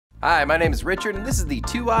Hi, my name is Richard, and this is the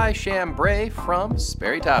 2i Chambray from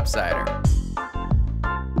Sperry Topsider.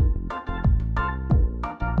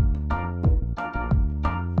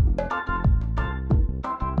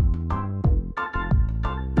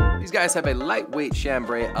 These guys have a lightweight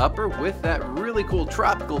chambray upper with that really cool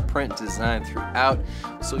tropical print design throughout,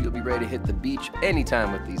 so you'll be ready to hit the beach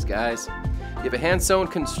anytime with these guys. You have a hand-sewn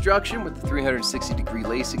construction with the 360-degree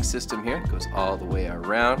lacing system here. It goes all the way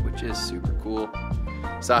around, which is super cool.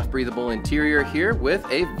 Soft, breathable interior here with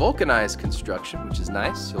a vulcanized construction, which is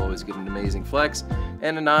nice. You'll always get an amazing flex.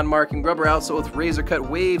 And a non-marking rubber outsole with razor-cut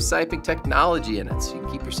wave siping technology in it, so you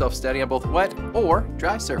can keep yourself steady on both wet or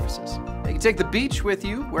dry surfaces. You can take the beach with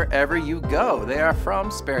you wherever you go. They are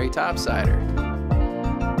from Sperry Topsider.